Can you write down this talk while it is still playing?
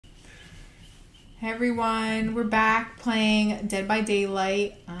Hey everyone, we're back playing Dead by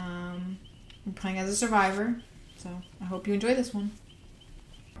Daylight. We're playing as a survivor, so I hope you enjoy this one.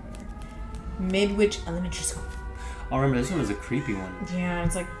 Midwich Elementary School. Oh, remember this one was a creepy one. Yeah,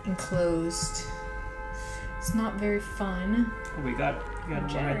 it's like enclosed. It's not very fun. Oh, we got one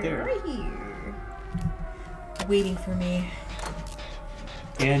right there. Right here. Waiting for me.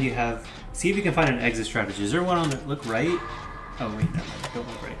 And you have, see if you can find an exit strategy. Is there one on the, look right? Oh wait, never mind, don't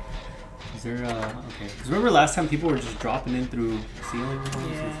look right. Is there, okay. Because remember last time people were just dropping in through ceiling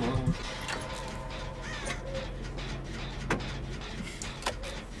holes and floor holes?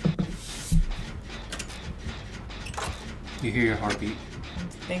 You hear your heartbeat. I'm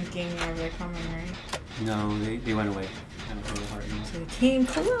thinking, are they coming, right? No, they went away. I don't feel the heart anymore. So they came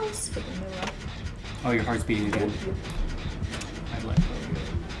close, but then they left. Oh, your heart's beating again. I'd let go.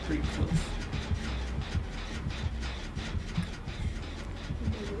 Pretty close.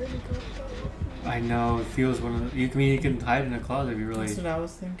 I know, it feels one of the, you can hide in a closet if you really... That's what I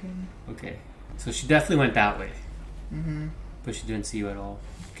was thinking. Okay. So she definitely went that way. Mm-hmm. But she didn't see you at all.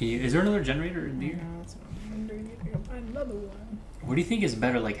 Can you, is there another generator in here? No, that's what I'm wondering. If I can find another one. What do you think is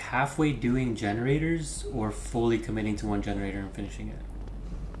better, like halfway doing generators or fully committing to one generator and finishing it?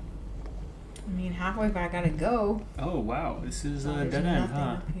 I mean, halfway, but I gotta go. Oh, wow. This is a There's dead end, nothing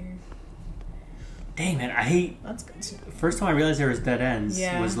huh? up here. Dang, man, I hate... That's good. First time I realized there was dead ends was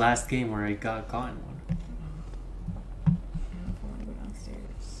Yeah. last game where I got caught in one. I don't know if I want to go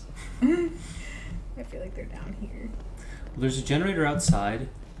downstairs. I feel like they're down here. Well, there's a generator outside.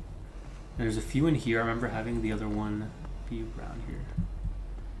 There's a few in here. I remember having the other one be around here.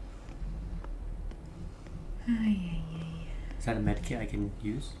 Is that a med kit I can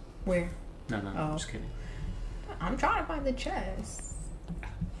use? Where? No, Oh. I'm just kidding. I'm trying to find the chest.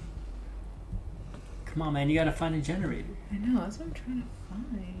 Come on, man, you gotta find a generator. I know, that's what I'm trying to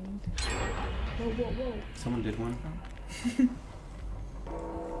find. Whoa, whoa, whoa. Someone did one.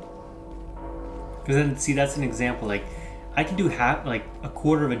 Because then, see, that's an example. Like, I can do like a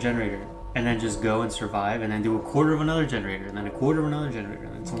quarter of a generator and then just go and survive, and then do a quarter of another generator, and then a quarter of another generator,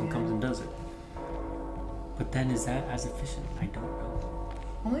 and then someone comes and does it. But then, is that as efficient? I don't know.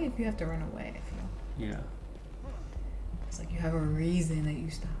 Only if you have to run away, I feel. Yeah. It's like you have a reason that you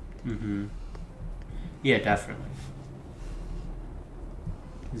stopped. Mm-hmm. Yeah, definitely.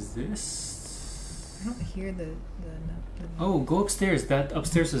 Is this... I don't hear the Oh, go upstairs. That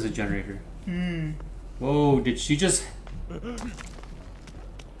upstairs is a generator. Mm. Whoa, did she just...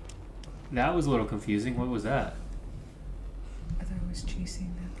 That was a little confusing. What was that? I thought I was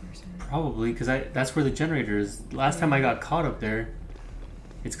chasing that person. Probably, because that's where the generator is. Last time I got caught up there,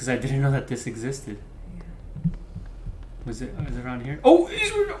 it's because I didn't know that this existed. Yeah. Was it around here? Oh!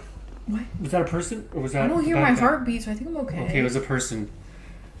 What? Was that a person? Or was that I don't hear my heartbeat, so I think I'm okay. Okay, it was a person.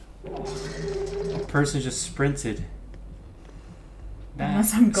 A person just sprinted.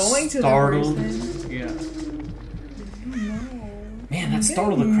 Unless I'm going to the startled. person. Yeah. I don't know. Man, that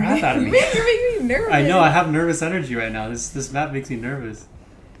startled the crap out of me. You're making me nervous. I know, I have nervous energy right now. This map makes me nervous.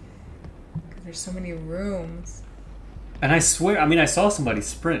 Because there's so many rooms. And I swear, I mean, I saw somebody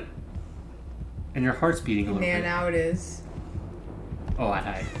sprint. And your heart's beating a little bit. Man, now it is. Oh, I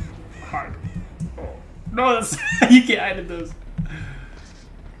hide. Hard. Oh. No, that's... you can't hide in those.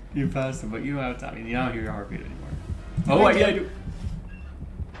 You passed them, but you don't have time. You don't hear your heartbeat anymore. Oh, yeah, I do.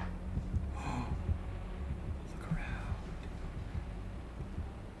 Look around.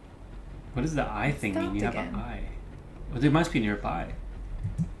 What does the eye thing mean? You have an eye. Well, they must be nearby.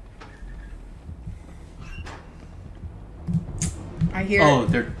 I hear. Oh,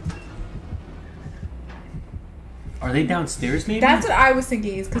 they're... Are they downstairs, maybe? That's what I was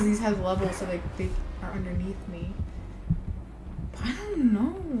thinking, is because these have levels, so like they are underneath me. But I don't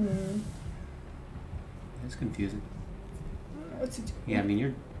know. That's confusing. I don't know what to do. Yeah, I mean,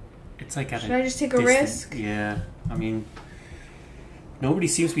 you're... It's like at Should I just take a risk? Yeah, I mean... Nobody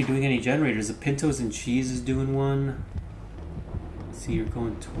seems to be doing any generators. The Pintos and Cheese is doing one. Let's see, you're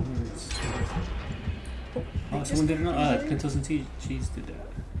going towards... Oh, someone did another... Pintos and Cheese did that.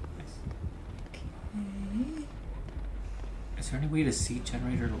 Is there any way to see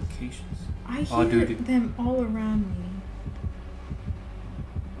generator locations? I hear them all around me.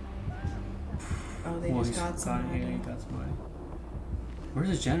 Oh, they just got somebody. Yeah, he got somebody. Where's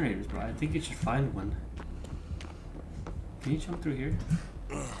the generators, bro? I think you should find one. Can you jump through here?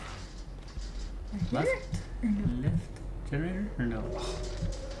 Right here? Left? Left generator? Or no?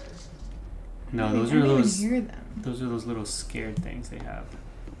 No, I those don't are those. even hear them. Those are those little scared things they have.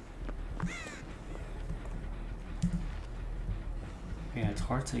 Yeah, it's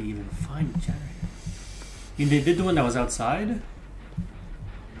hard to even find a generator. They did the one that was outside?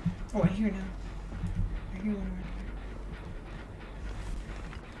 Oh, I hear now. hear one right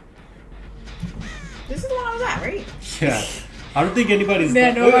there. This is the one I was at, right? Yeah. I don't think anybody's...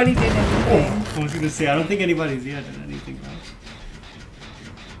 Yeah, nobody did anything. Oh, I was going to say, I don't think anybody's yet done anything else.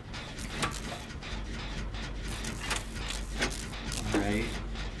 Alright.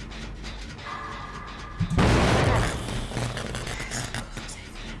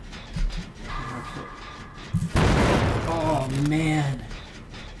 Oh, man.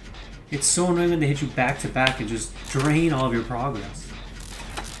 It's so annoying when they hit you back to back and just drain all of your progress.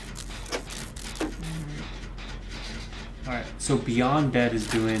 Alright, so Beyond Dead is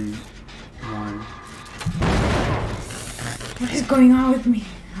doing one. What is going on with me?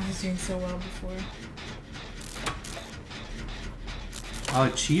 I was doing so well before. Oh,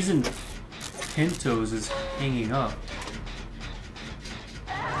 Cheese and Pintos is hanging up.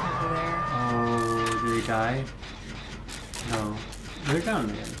 Over there. Oh, did they die? No. They're down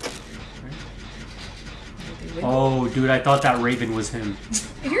again. Right? Oh, dude, I thought that Raven was him.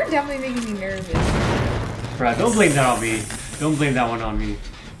 You're definitely making me nervous. Bruh, don't blame that on me. Don't blame that one on me.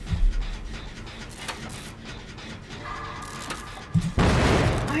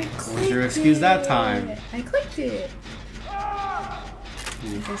 I clicked What's your excuse that time? I clicked it. I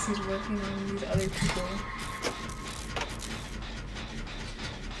guess he's working on these other people.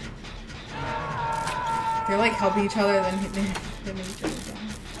 They're like helping each other, then hitting each other down.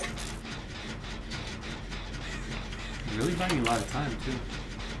 You're really buying a lot of time, too.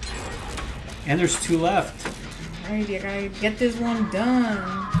 And there's 2 left. Alright, I gotta get this one done.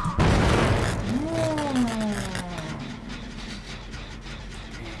 Oh.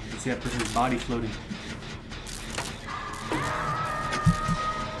 See that person's body floating.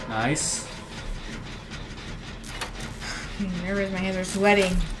 Nice. I'm getting nervous, my hands are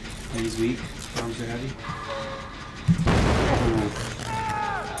sweating. He's weak. Arms are heavy. Ooh.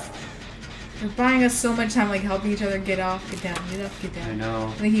 They're buying us so much time, like helping each other get off, get down, get up, get down. I know.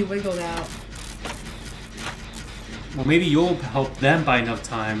 I think he wiggled out. Well, maybe you'll help them buy enough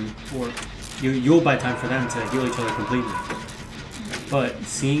time, or you'll buy time for them to heal each other completely. But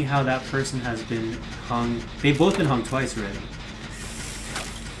seeing how that person has been hung, they've both been hung twice already.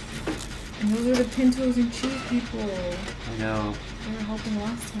 And those are the Pintos and Cheese people. I know. They were helping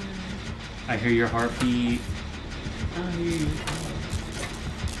last time. I hear your heartbeat. I hear you.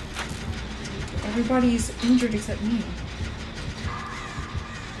 Everybody's injured except me.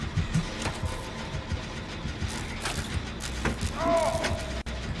 Come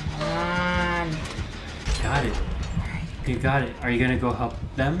on. Got it. You got it. Are you gonna go help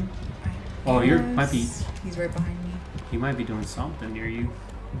them? Oh, you might be. He's right behind me. He might be doing something near you.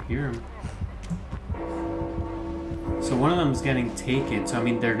 You hear him. So one of them's getting taken. So I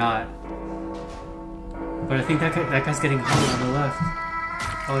mean, they're not. But I think that guy's getting hung on the left.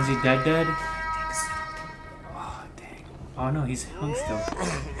 Oh, is he dead? I think so. Oh, dang. Oh no, he's hung still.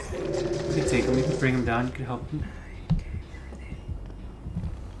 We can take him. We can bring him down. You can help him.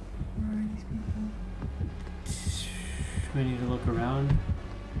 Where are these people? We need to look around.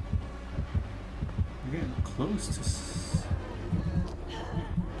 We're getting close to.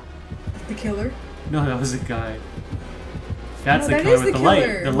 The killer? No, that was a guy. That's No, the that killer is with the the light.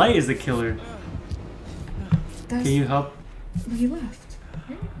 killer. The light is the killer. That's... Can you help? Well, he left.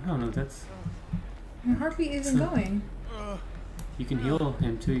 No, that's. My heartbeat isn't going. You can heal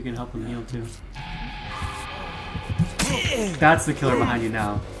him too. You can help him heal too. That's the killer behind you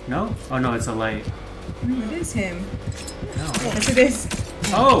now. No? Oh no, it's a light. No, it is him. No. Yes, it is.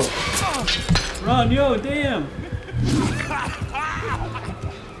 Oh! Run, yo, damn!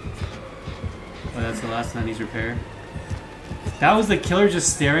 Oh, that's the last one that needs repair. That was the killer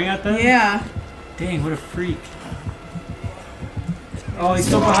just staring at them? Yeah. Dang, what a freak. Oh, he's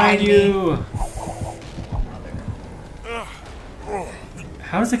still behind you!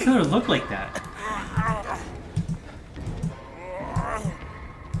 How does the killer look like that?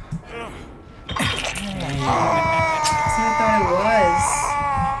 So I thought it was.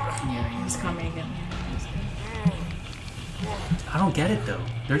 Yeah, he was coming again. I don't get it though.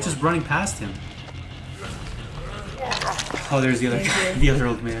 They're just running past him. Oh, there's the other guy, the other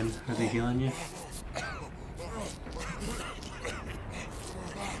old man. Are they healing you?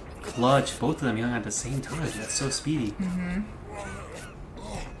 Clutch. Both of them healing at the same time. That's so speedy. Mm-hmm.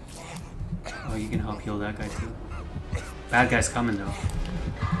 Oh, you can help heal that guy too. Bad guy's coming though.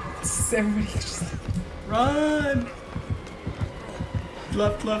 Everybody just... Run!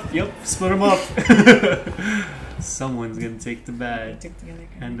 Left, left. Yep, split them up. Someone's gonna take the bad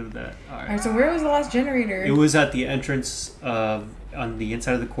end of that. Alright, so where was the last generator? It was at the entrance on the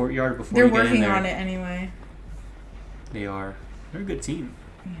inside of the courtyard before They're you get in working there. on it anyway. They are. They're a good team.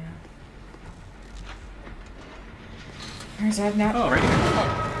 Yeah. Alright, so I have now. Oh, right here.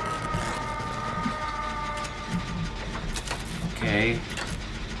 Okay.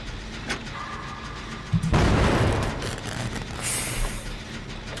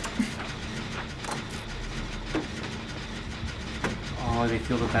 Oh, they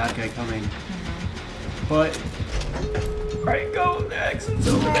feel the bad guy coming. But... Alright, go! The exit's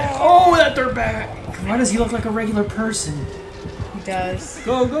over there. Oh, that dirtbag! Why does he look like a regular person? He does.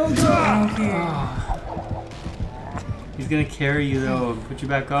 Go, go, go! I don't care. Oh. He's gonna carry you though, and put you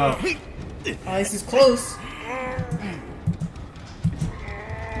back up. At least he's close. Took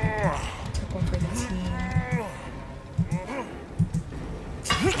one for the team.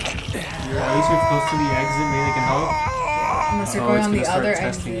 At least you're close to the exit, maybe they can help. Unless they're Oh, going it's on gonna the start other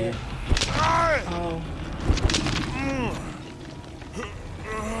testing exit. you. Oh.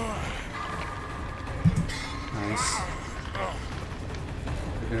 Nice.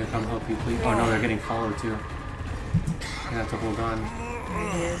 They're gonna come help you, please. Oh no, they're getting followed too. You have to hold on.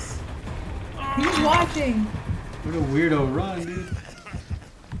 There he is. He's watching. What a weirdo run, dude.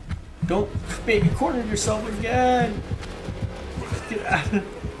 Don't baby corner yourself again. Get out of it.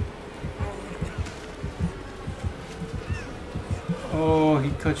 Oh, he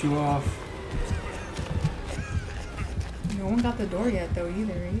cut you off. No one got the door yet, though,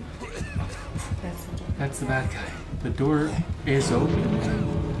 either, right? That's the door. That's the bad guy. The door is open.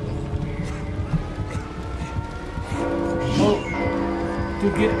 Oh,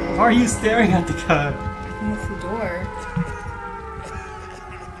 dude, why are you staring at the guy? I think it's the door.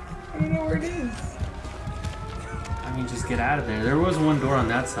 I don't know where it is. I mean, just get out of there. There was one door on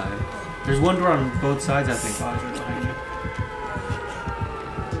that side. There's one door on both sides, I think. Oh, it's right behind you.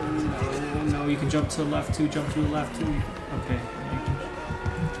 No, you can jump to the left too. Jump to the left too. Okay.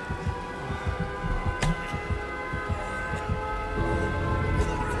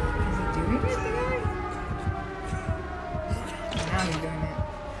 Is he doing it, the guy? Now he's doing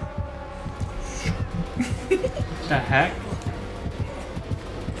it. What the heck?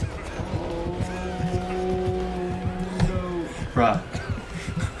 Oh no, bruh.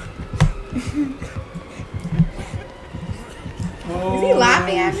 Oh, is he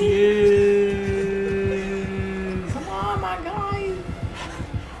laughing at me? He is. Come on, my guy.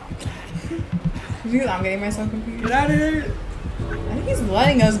 I'm getting myself confused. Get out of there. I think he's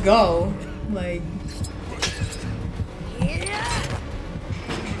letting us go. Like,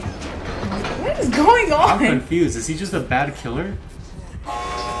 what is going on? I'm confused. Is he just a bad killer?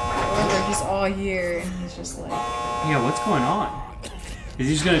 Or they're just all here and he's just like, Yeah, what's going on? Is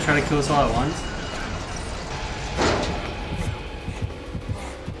he just gonna try to kill us all at once?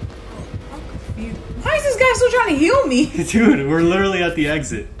 why is this guy still trying to heal me? Dude, we're literally at the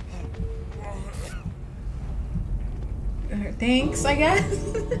exit. Thanks, I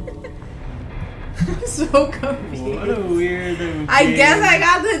guess. I'm so confused. What a weird game. I guess I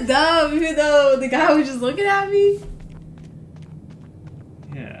got the dub, even though the guy was just looking at me.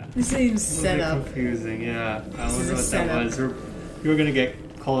 Yeah. This seems set up. Confusing, yeah. I This is wonder a what that setup. was. You were gonna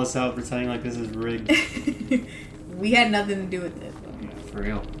call us out pretending like this is rigged. We had nothing to do with this. Yeah, for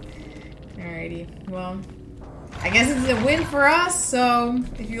real. Alrighty. Well, I guess it's a win for us. So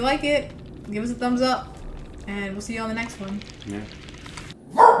if you like it, give us a thumbs up, and we'll see you on the next one. Yeah.